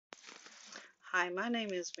Hi, my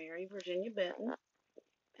name is Mary Virginia Benton,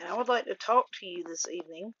 and I would like to talk to you this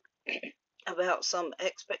evening about some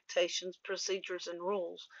expectations, procedures, and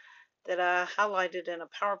rules that I highlighted in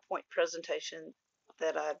a PowerPoint presentation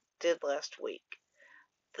that I did last week.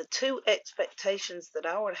 The two expectations that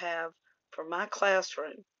I would have for my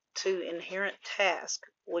classroom, two inherent tasks,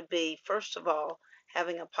 would be first of all,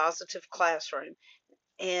 having a positive classroom,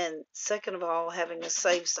 and second of all, having a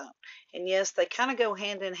safe zone. And yes, they kind of go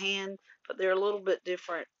hand in hand, but they're a little bit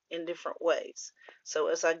different in different ways. So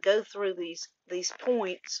as I go through these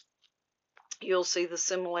points, you'll see the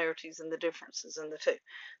similarities and the differences in the two.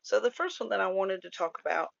 So the first one that I wanted to talk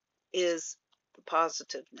about is the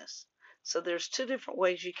positiveness. So there's two different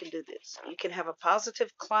ways you can do this. You can have a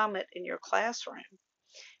positive climate in your classroom,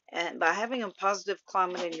 and by having a positive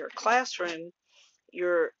climate in your classroom,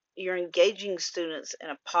 you're engaging students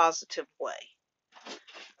in a positive way.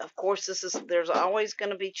 Of course, there's always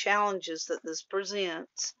going to be challenges that this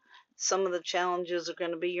presents. Some of the challenges are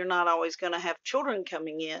going to be you're not always going to have children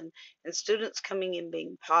coming in and students coming in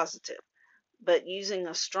being positive, but using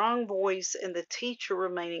a strong voice and the teacher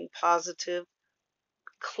remaining positive,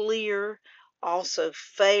 clear, also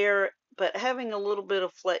fair, but having a little bit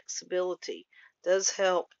of flexibility does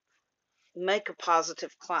help make a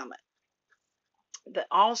positive climate. But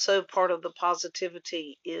also part of the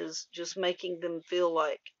positivity is just making them feel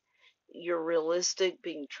like you're realistic,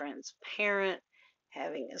 being transparent,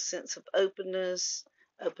 having a sense of openness,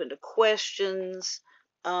 open to questions,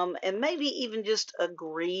 and maybe even just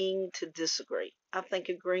agreeing to disagree. I think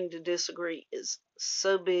agreeing to disagree is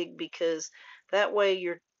so big because that way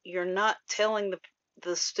you're not telling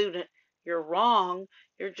the student you're wrong.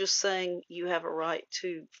 You're just saying you have a right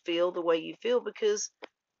to feel the way you feel because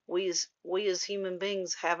we as human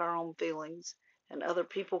beings have our own feelings, and other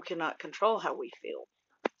people cannot control how we feel.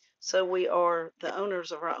 So we are the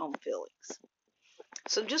owners of our own feelings.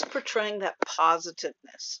 So just portraying that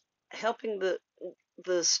positiveness, helping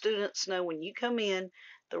the students know when you come in,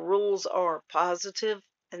 the rules are positive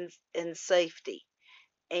and safety.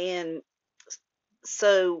 And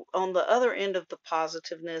so on the other end of the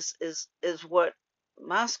positiveness is what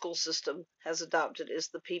my school system has adopted is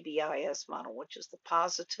the PBIS model, which is the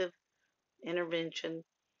positive intervention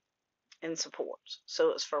and supports.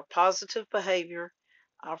 So it's for positive behavior,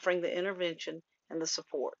 offering the intervention and the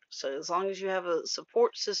support. So as long as you have a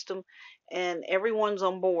support system and everyone's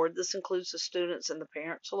on board, this includes the students and the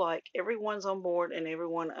parents alike, everyone's on board and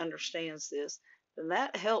everyone understands this, then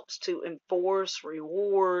that helps to enforce,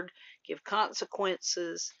 reward, give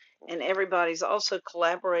consequences, and everybody's also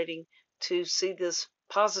collaborating to see this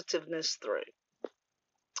positiveness through.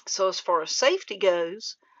 So as far as safety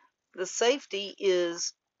goes, the safety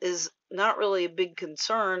is not really a big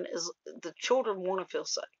concern. Is the children want to feel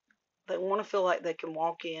safe. They want to feel like they can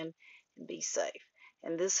walk in and be safe,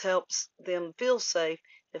 and this helps them feel safe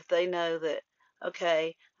if they know that,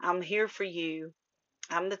 okay, I'm here for you,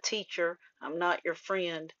 I'm the teacher, I'm not your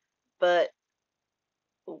friend, but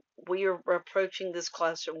we are approaching this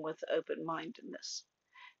classroom with open-mindedness.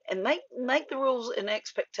 And make the rules and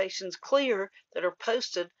expectations clear that are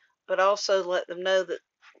posted, but also let them know that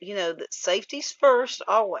that safety's first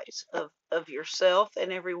always of yourself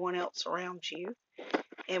and everyone else around you.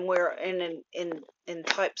 And in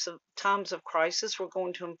types of times of crisis, we're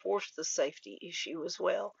going to enforce the safety issue as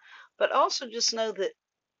well. But also just know that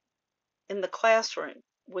in the classroom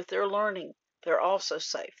with their learning, they're also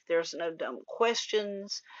safe. There's no dumb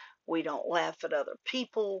questions. We don't laugh at other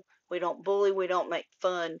people. We don't bully. We don't make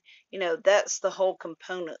fun. That's the whole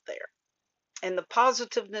component there. And the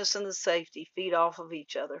positiveness and the safety feed off of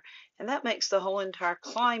each other. And that makes the whole entire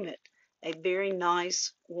climate a very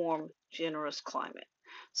nice, warm, generous climate.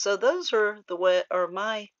 So those are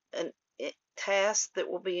my tasks that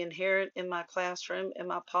will be inherent in my classroom and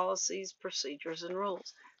my policies, procedures, and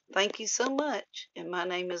rules. Thank you so much. And my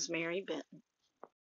name is Mary Benton.